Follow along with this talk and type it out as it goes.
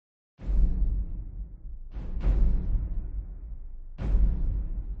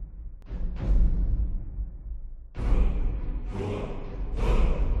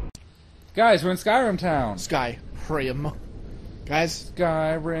Guys, we're in Skyrim town. Skyrim. Guys,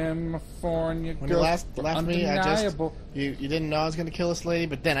 Skyrim, California. when you last left me, undeniable. you didn't know I was gonna kill this lady,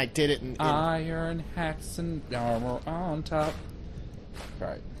 but then I did it. And Iron hats and armor on top.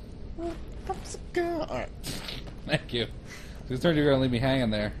 Right. Alright. Thank you. Just thought you were gonna leave me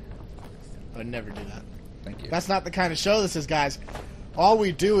hanging there. I would never do that. Thank you. That's not the kind of show this is, guys. All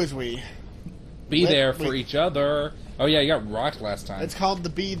we do is we... Be there for each other. Oh yeah, you got rocked last time. It's called the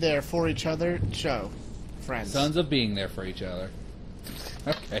Be There For Each Other show. Friends. Sons of being there for each other.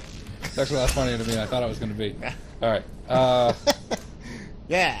 Okay. It's actually a lot funnier to me than I thought it was going to be. Yeah. Alright.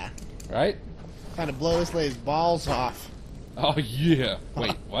 Yeah. Right? Trying to blow this lady's balls off. Oh yeah.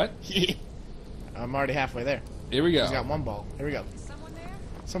 Wait, what? I'm already halfway there. Here we go. He's got one ball. Here we go. Someone there?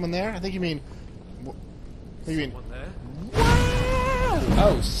 Someone there? I think you mean... What do you mean? Someone there?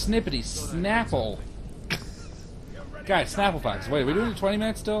 Oh, snippety snapple. Guys, Snapple Fox. Wait, are we doing it 20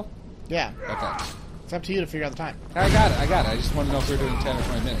 minutes still? Yeah. Okay. It's up to you to figure out the time. I got it. I just wanted to know if we were doing 10 or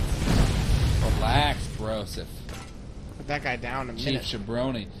 20 minutes. Relax, brosif. Put that guy down in a Chief minute.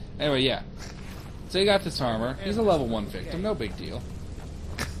 Shabroni. Anyway, yeah. So you got this armor. He's a level 1 victim. No big deal.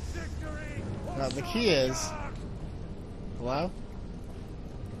 Now, the key is... Hello?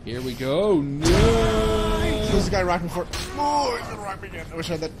 Here we go. No! Who's the guy rocking for? Oh, he's gonna rock me again. I wish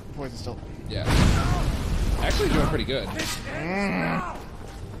I had that poison still. Yeah. Actually doing pretty good.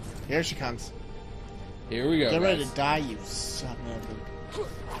 Here she comes. Here we go, Get ready guys. to die, you son of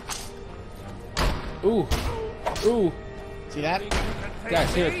Ooh. Ooh. a... See that?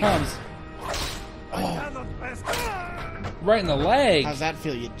 Guys, here it comes. Oh, Right in the leg. how's that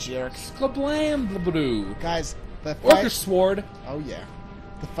feel, you jerk? Skablam blabadoo. Guys, the Orca fight... sword. Oh, yeah.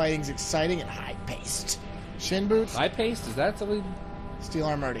 The fighting's exciting and high-paced. Shin boots? High paste? Is that something? Steel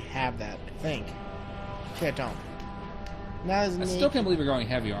armor already have that, I think. Okay, I don't. Now is I still can't believe you're going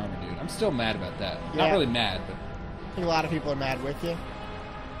heavy armor, dude. I'm still mad about that. Not Yeah. really mad, but I think a lot of people are mad with you.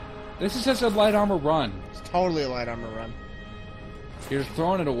 this is just a light armor run. It's totally a light armor run. You're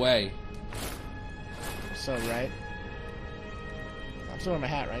throwing it away. So, right? I'm still wearing my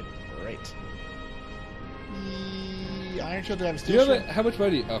hat, right? Great. Iron Shield, do I have a Do steel you have shield? how much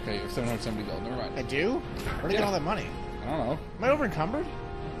money? Okay, 770 gold. Never mind. I do? Where did I get all that money? I don't know. Am I over encumbered?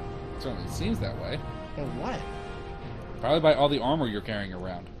 Certainly seems that way. And what? Probably by all the armor you're carrying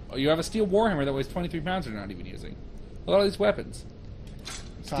around. Oh, you have a steel warhammer that weighs 23 pounds you're not even using. Look at all these weapons.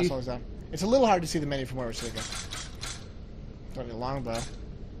 Toss always down. It's a little hard to see the menu from where we're sitting. Don't need a longbow.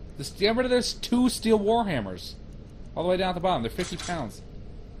 Remember, there's 2 steel warhammers. All the way down at the bottom. They're 50 pounds.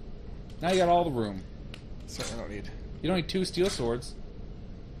 Now you got all the room. Certainly don't need You don't need 2 steel swords.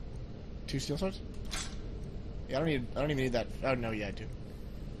 2 steel swords. Yeah, I don't even need that. Oh no, yeah, I do.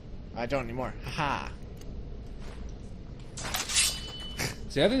 I don't anymore. Haha.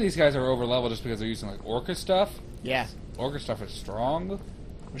 See, I think these guys are over level just because they're using like orca stuff. Yeah, Orca stuff is strong.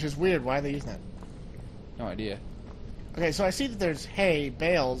 which is weird. Why are they using that? No idea. Okay, so I see that there's hay,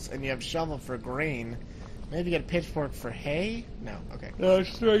 bales, and you have shovel for grain. Maybe you get a pitchfork for hay? No, okay. No,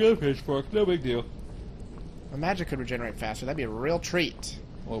 just throwing a pitchfork. No big deal. The magic could regenerate faster. That'd be a real treat.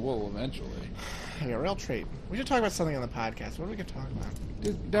 Well, it will eventually. That'd be a real treat. We should talk about something on the podcast. What are we gonna talk about?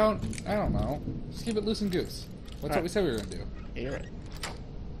 Dude, I don't know. Just keep it loose and goose. That's what Alright. we said we were going to do. Yeah, you're right.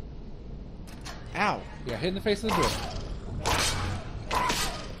 Ow! Yeah, hit in the face of the door.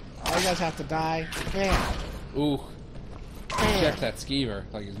 All you guys have to die. Bam! Ooh. Bam! Check that skeever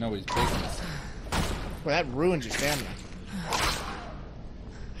like it's nobody's business. Boy, that ruins your stamina.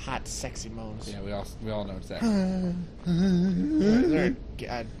 Hot, sexy moans. Yeah, we all know it's that. Is there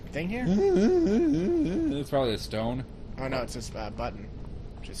a thing here? It's probably a stone. Oh no, it's this button,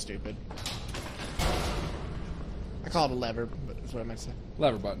 which is stupid. I call it a lever, but that's what I meant to say.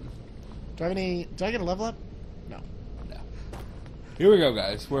 Lever button. Do I have any? Did I get a level up? No. No. Here we go,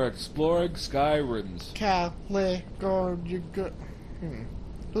 guys. We're exploring Skyrim's. Caligor.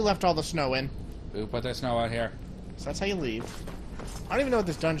 Who left all the snow in? Who put that snow out here? So that's how you leave. I don't even know what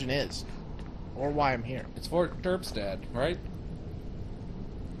this dungeon is, or why I'm here. It's Fort Terpstad, right?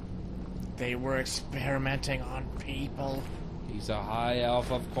 They were experimenting on people. He's a high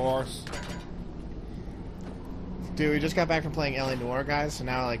elf, of course. Dude, we just got back from playing L.A. Noire, guys, so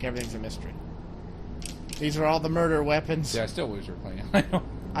now, like, everything's a mystery. These are all the murder weapons. Yeah, I still wish we were playing. I know.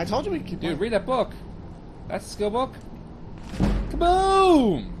 I told you we could keep Dude, playing. read that book. That's a skill book.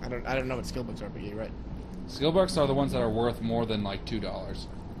 Kaboom! I don't know what skill books are, but you're right. Skill books are the ones that are worth more than like $2.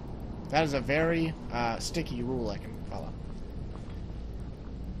 That is a very sticky rule I can follow.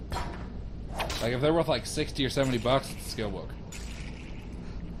 Like if they're worth like 60 or 70 bucks, it's a skill book.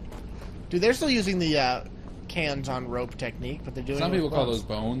 Dude, they're still using the cans on rope technique, but they're doing Some it with people call bones. those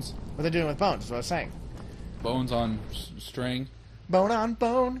bones. But they're doing it with bones, is what I was saying. Bones on string. Bone on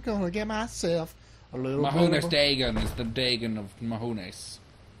bone, gonna get myself a little Mahones bit. Dagon is the Dagon of Mahones.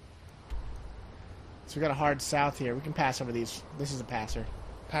 So we got a hard south here. We can pass over these. This is a passer.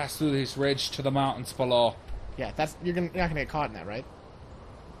 Pass through this ridge to the mountains below. Yeah, that's you're not gonna get caught in that, right?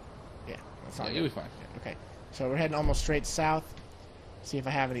 Yeah, that's not Yeah, good. you'll be fine. Yeah, okay, so we're heading almost straight south. See if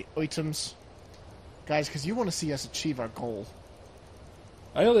I have any items, guys, because you want to see us achieve our goal.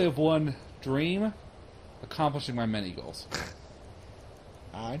 I only have one dream: accomplishing my many goals.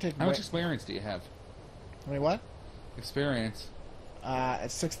 I take How much experience do you have? I mean, what? Experience.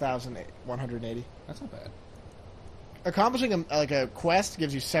 It's 6,180. That's not bad. Accomplishing a quest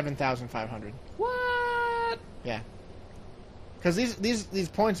gives you 7,500. What? Yeah. Because these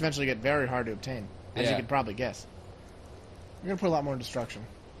points eventually get very hard to obtain, as you Yeah. could probably guess. You're gonna put a lot more in destruction.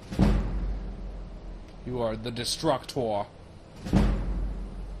 You are the destructor. That's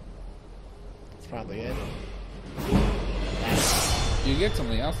probably it. You get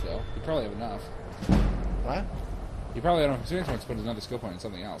something else though. You probably have enough. What? You probably have enough experience points to put another skill point in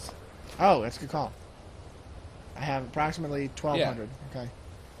something else. Oh, that's a good call. I have approximately 1,200. Okay.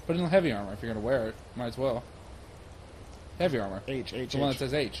 Put in heavy armor if you're gonna wear it. Might as well. Heavy armor. H. The one that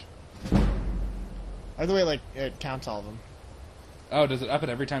says H. Either way, like, it counts all of them. Oh, does it up it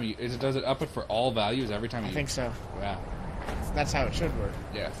every time you? Does it up it for all values every time you? I think so. Wow. That's how it should work.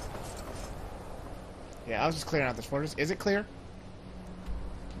 Yeah. Yeah, I was just clearing out this fortress. Is it clear?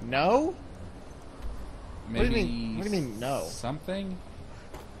 No? Maybe What do you mean, no? Something?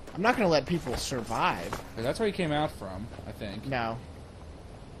 I'm not going to let people survive. That's where he came out from, I think. No.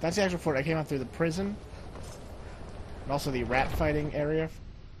 That's the actual fort. I came out through the prison. And also the rat fighting area.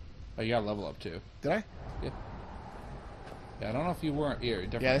 Oh, you got to level up too. Did I? Yeah. Yeah, I don't know if you weren't here.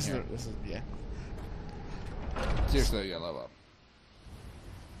 Definitely Yeah, here. this is, yeah. Seriously, you got to level up.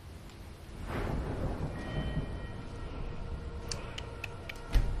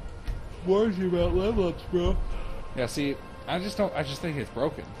 Worries you about level ups, bro. Yeah, see, I just think it's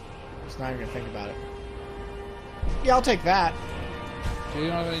broken. Just not even going to think about it. Yeah, I'll take that. You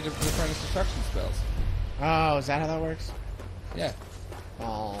don't have any different destruction spells. Oh, is that how that works? Yeah.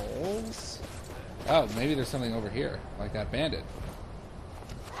 Balls. Oh, maybe there's something over here, like that bandit.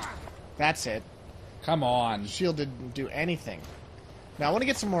 That's it. Come on. Shield didn't do anything. Now, I want to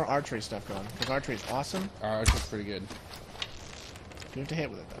get some more archery stuff going, because archery is awesome. Alright, that's pretty good. You have to hit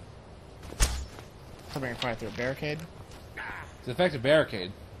with it, though. Something I can fire through a barricade. It's an effective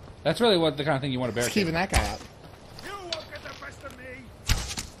barricade. That's really what the kind of thing you want to It's barricade. keeping that guy out. You won't get the best of me.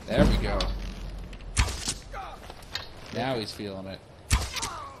 There we go. Now he's feeling it.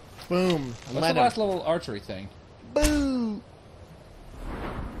 Boom. What's the last level archery thing? Boo!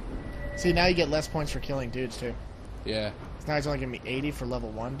 See, now you get less points for killing dudes, too. Yeah. So now he's only giving me 80 for level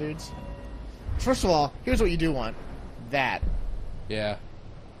 1 dudes. First of all, here's what you do want. That. Yeah.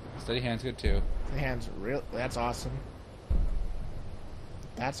 Steady hand's good too. The hand's real. That's awesome.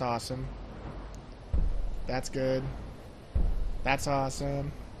 That's awesome. That's good. That's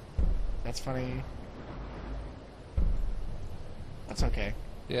awesome. That's funny. That's okay.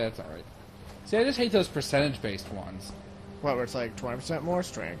 Yeah, it's alright. See, I just hate those percentage-based ones. What, where it's like 20% more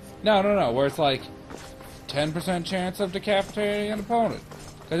strength? No, where it's like 10% chance of decapitating an opponent.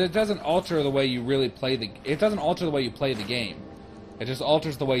 Because it doesn't alter the way you really play the... It doesn't alter the way you play the game. It just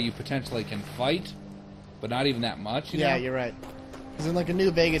alters the way you potentially can fight, but not even that much, you know? Yeah, you're right. Because in like a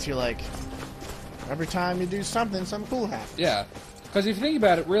New Vegas, you're like, every time you do something, something cool happens. Yeah. Because if you think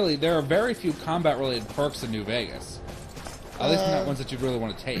about it, really, there are very few combat-related perks in New Vegas. At least not ones that you'd really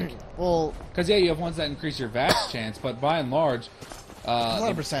want to take. Well, Because, yeah, you have ones that increase your VATS chance, but by and large... a lot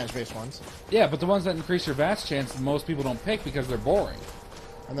of percentage-based ones. Yeah, but the ones that increase your VATS chance, most people don't pick because they're boring.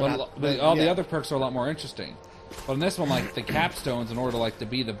 And they're But not, all the yeah. other perks are a lot more interesting. But in this one, like, the capstones, in order to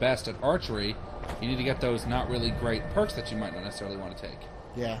be the best at archery, you need to get those not really great perks that you might not necessarily want to take.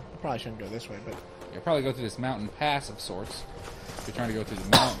 Yeah, I probably shouldn't go this way, but... You'll probably go through this mountain pass of sorts. If you're trying to go through the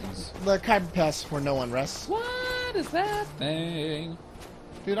mountains. The Kyber Pass where no one rests. What is that thing?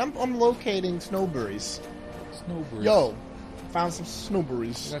 Dude, I'm locating snowberries. Snowberries. Yo, found some I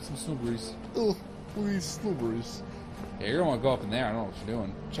snowberries. got some snowberries. Ugh, please, snowberries. Yeah, you're going to want to go up in there. I don't know what you're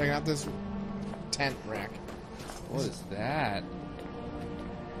doing. Check out this tent rack. What is that?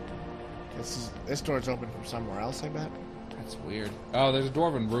 This door's open from somewhere else, I bet. That's weird. Oh, there's a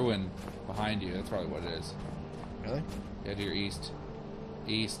dwarven ruin behind you. That's probably what it is. Really? Yeah, to your east.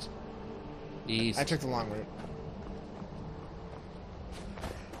 East. East. I took the long route.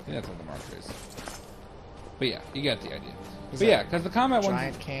 I think that's what the marker is. But yeah, you get the idea. Is But that yeah, because the combat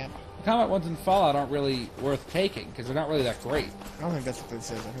giant ones, camp. the combat ones in Fallout aren't really worth taking because they're not really that great. I don't think that's what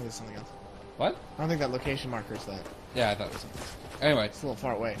this is. I think it's something else. What? I don't think that location marker is that. Yeah, I thought it was something. Anyway, It's a little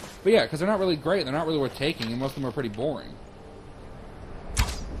far away. but yeah, because they're not really great. They're not really worth taking, and most of them are pretty boring.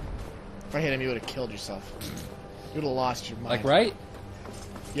 If I hit him, you would have killed yourself. You would have lost your mind. Like, right?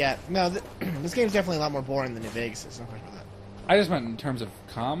 Yeah. No, this game's definitely a lot more boring than New Vegas. There's no question about that. I just meant in terms of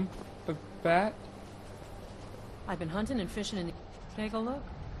combat. I've been hunting and fishing in the... Take a look.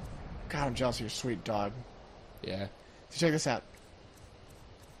 God, I'm jealous of your sweet dog. Yeah, So check this out.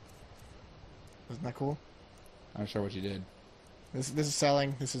 Isn't that cool? I'm not sure what you did. This is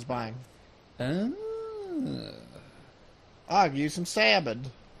selling. This is buying. Uh, I'll give you some salmon.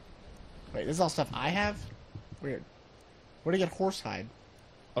 Wait, this is all stuff I have? Weird. Where'd I get horsehide?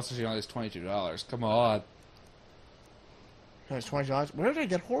 also, she only has $22. Come on. It's $20. Where did I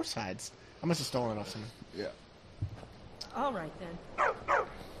get horsehides? I must have stolen it off someone. Yeah. All right, then.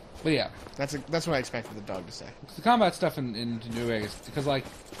 But yeah, That's what I expected the dog to say. the combat stuff in New Vegas, because like,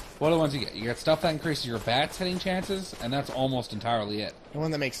 what are the ones you get? You get stuff that increases your bats hitting chances, and that's almost entirely it. The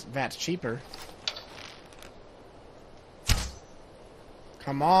one that makes VATS cheaper.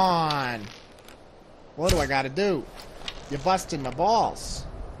 Come on! What do I gotta do? You're busting my balls.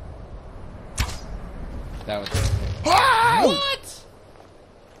 That was What?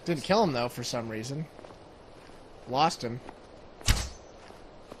 Didn't kill him though for some reason. Lost him.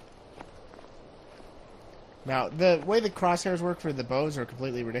 Now, the way the crosshairs work for the bows are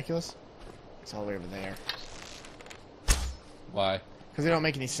completely ridiculous. It's all the way over there. why. Because they don't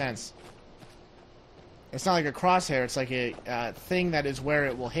make any sense. It's not like a crosshair, it's like a thing that is where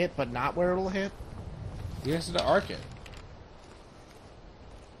it will hit, but not where it will hit. You guys to arc it.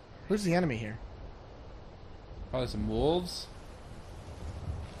 Who's the enemy here? Probably some wolves.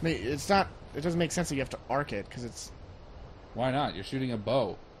 I mean, it's not... It doesn't make sense that you have to arc it, because it's... Why not? You're shooting a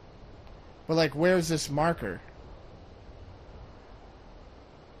bow. But, like, where's this marker?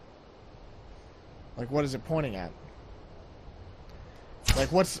 Like, what is it pointing at? Like,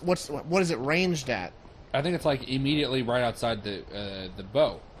 what is it ranged at? I think it's like immediately right outside the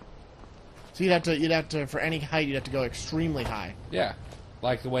bow. So you'd have to, for any height, you'd have to go extremely high. Yeah,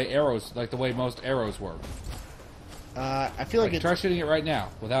 like the way most arrows work. I feel like Like, try shooting it right now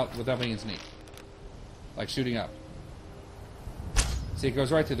without being sneak. Like shooting up. See, it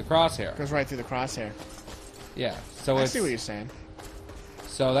goes right through the crosshair. goes right through the crosshair. Yeah, so I it's see what you're saying.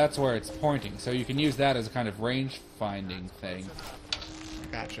 so that's where it's pointing. So you can use that as a kind of range finding thing.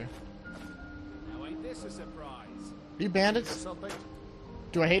 Gotcha. Now ain't this a surprise? Are you bandits? Something?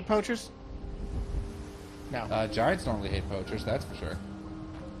 Do I hate poachers? No. Giants normally hate poachers, that's for sure.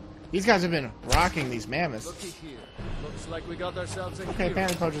 These guys have been rocking these mammoths. Looky here. Looks like we got ourselves a Okay, hero.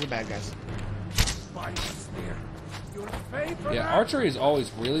 apparently poachers are bad guys. By smear. Your favorite. Yeah, archery is always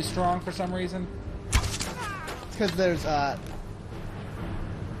really strong for some reason. Because there's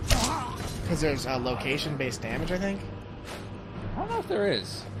location-based damage, I think. I don't know if there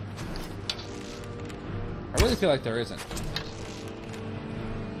is. I really feel like there isn't.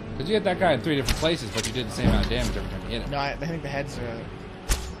 Because you hit that guy in 3 different places, but you did the same amount of damage every time you hit him. No, I think the heads are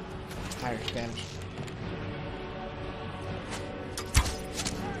higher damage.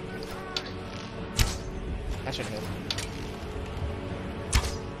 That should hit.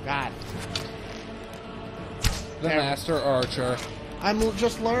 God. The There. Master Archer. I'm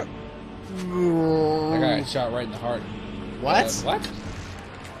just learn. That guy got shot right in the heart. What? What?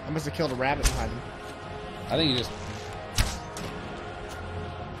 I must have killed a rabbit behind him. I think you just...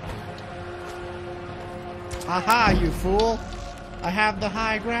 Haha, you fool! I have the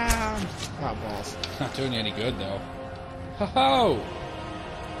high ground! Oh, balls. Not doing you any good, though. Ho-ho!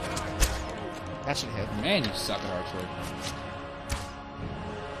 That should hit. Man, you suck at archery.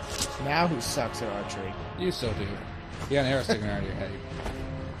 Now who sucks at archery? You so do. You got an arrow sticking out of your head.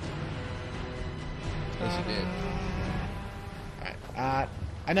 Yes, you did. Alright,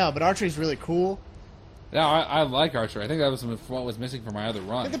 I know, but archery's really cool. No, I like archery. I think that was what was missing from my other I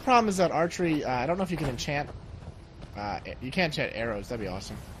run. think the problem is that archery, I don't know if you can enchant... you can't enchant arrows, that'd be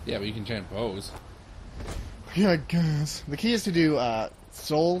awesome. Yeah, but you can chant bows. Yeah, I guess. The key is to do,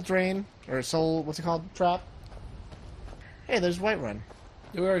 soul drain, or soul, what's it called? Trap? Hey, there's Whiterun.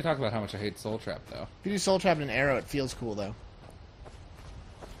 Yeah, we already talked about how much I hate Soul Trap, though. If you do soul trap and an arrow, it feels cool, though.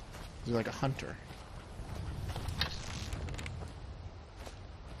 You're like a hunter.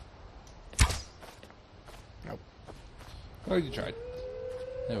 Nope. Oh, you tried.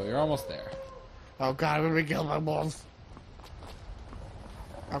 Anyway, you're almost there. Oh god, I'm gonna be killed by balls.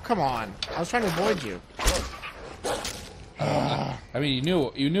 Oh, come on. I was trying to avoid you. I mean,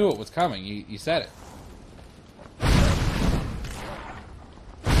 you knew it was coming. You said it.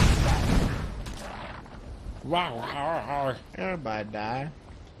 Everybody die.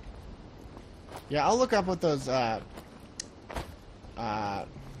 Yeah, I'll look up what those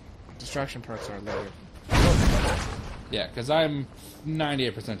destruction perks are later. Yeah, because I'm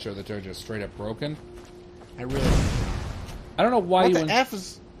 98% sure that they're just straight up broken. I really. I don't know why What you the wouldn't... F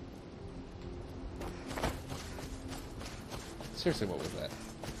is? Seriously, what was that?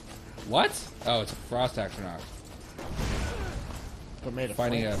 What? Oh, it's a frost astronaut. What made it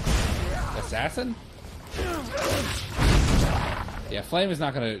Fighting a assassin? Yeah, flame is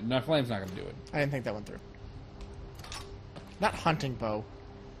not gonna. No, flame's not gonna do it. I didn't think that went through. Not hunting bow.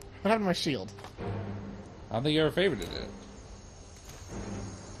 What happened to my shield? I don't think you ever favorited it.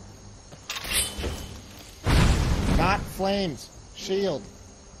 Not flames. Shield.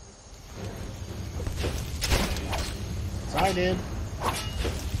 Sorry, dude.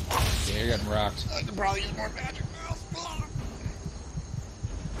 Yeah, you're getting rocked. I could probably use more magic now.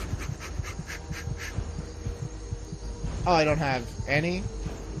 Oh, I don't have any?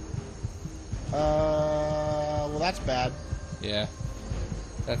 Well, that's bad. Yeah,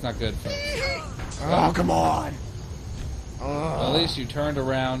 that's not good, folks. Oh, come on! Well, at least you turned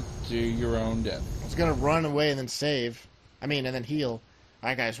around to your own death. I was gonna run away and then save. And then heal.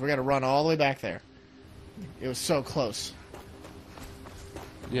 Alright, guys, we're gonna run all the way back there. It was so close.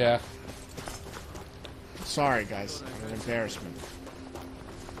 Yeah. Sorry, guys. An embarrassment.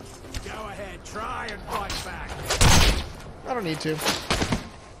 Go ahead, try and fight back. I don't need to.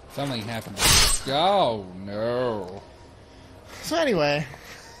 Something happened. Oh, no. So anyway,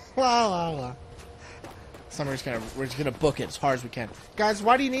 so we're just gonna book it as hard as we can. Guys,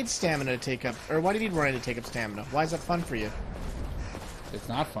 why do you need stamina to take up, or why do you need running to take up stamina? Why is that fun for you? It's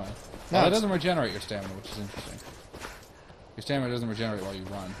not fun. No, Well, it it's doesn't regenerate your stamina, which is interesting. Your stamina doesn't regenerate while you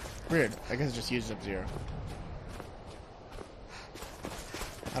run. weird. I guess it just uses up 0.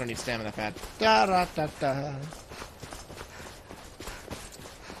 I don't need stamina that bad. Da, da, da, da.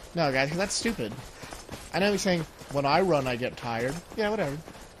 No, guys, because that's stupid. I know he's saying, when I run, I get tired. Yeah, whatever.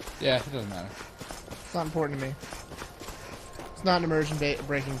 Yeah, it doesn't matter. It's not important to me. It's not an immersion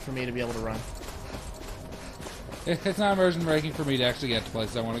breaking for me to be able to run. It's not immersion breaking for me to actually get to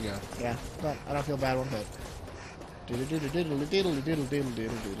places I want to go. Yeah, but I don't feel bad one bit.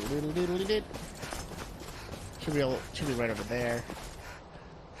 Should be right over there.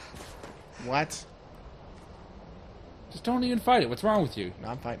 What? Just don't even fight it. What's wrong with you? No,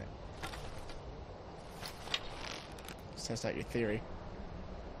 I'm fighting it. Let's test out your theory.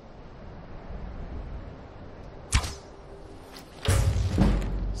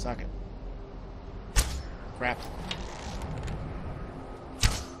 Suck it. Crap.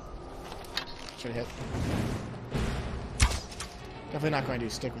 Should have hit. Definitely not going to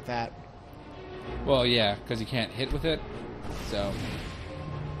stick with that. Well, yeah, because you can't hit with it. So,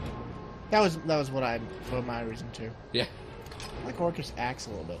 That was what my reason too. yeah. I like Orcus axe a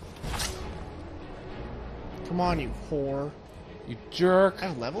little bit. Come on, you whore. You jerk. I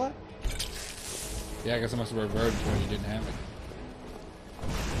have level up? Yeah, I guess I must have reverted to when you didn't have it.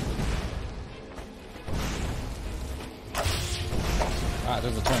 Ah,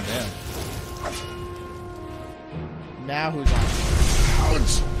 there's a turn down. Now who's on?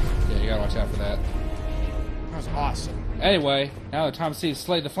 Ouch! Yeah, you gotta watch out for that. That was awesome. Anyway, now that Tom Steve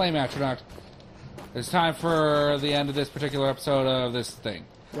slayed the Flame Astronaut, it's time for the end of this particular episode of this thing.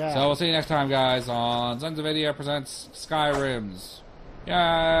 Yeah. So we'll see you next time, guys, on SonsOfVidya presents Skyrim's.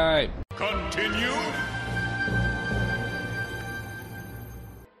 Yay! Continue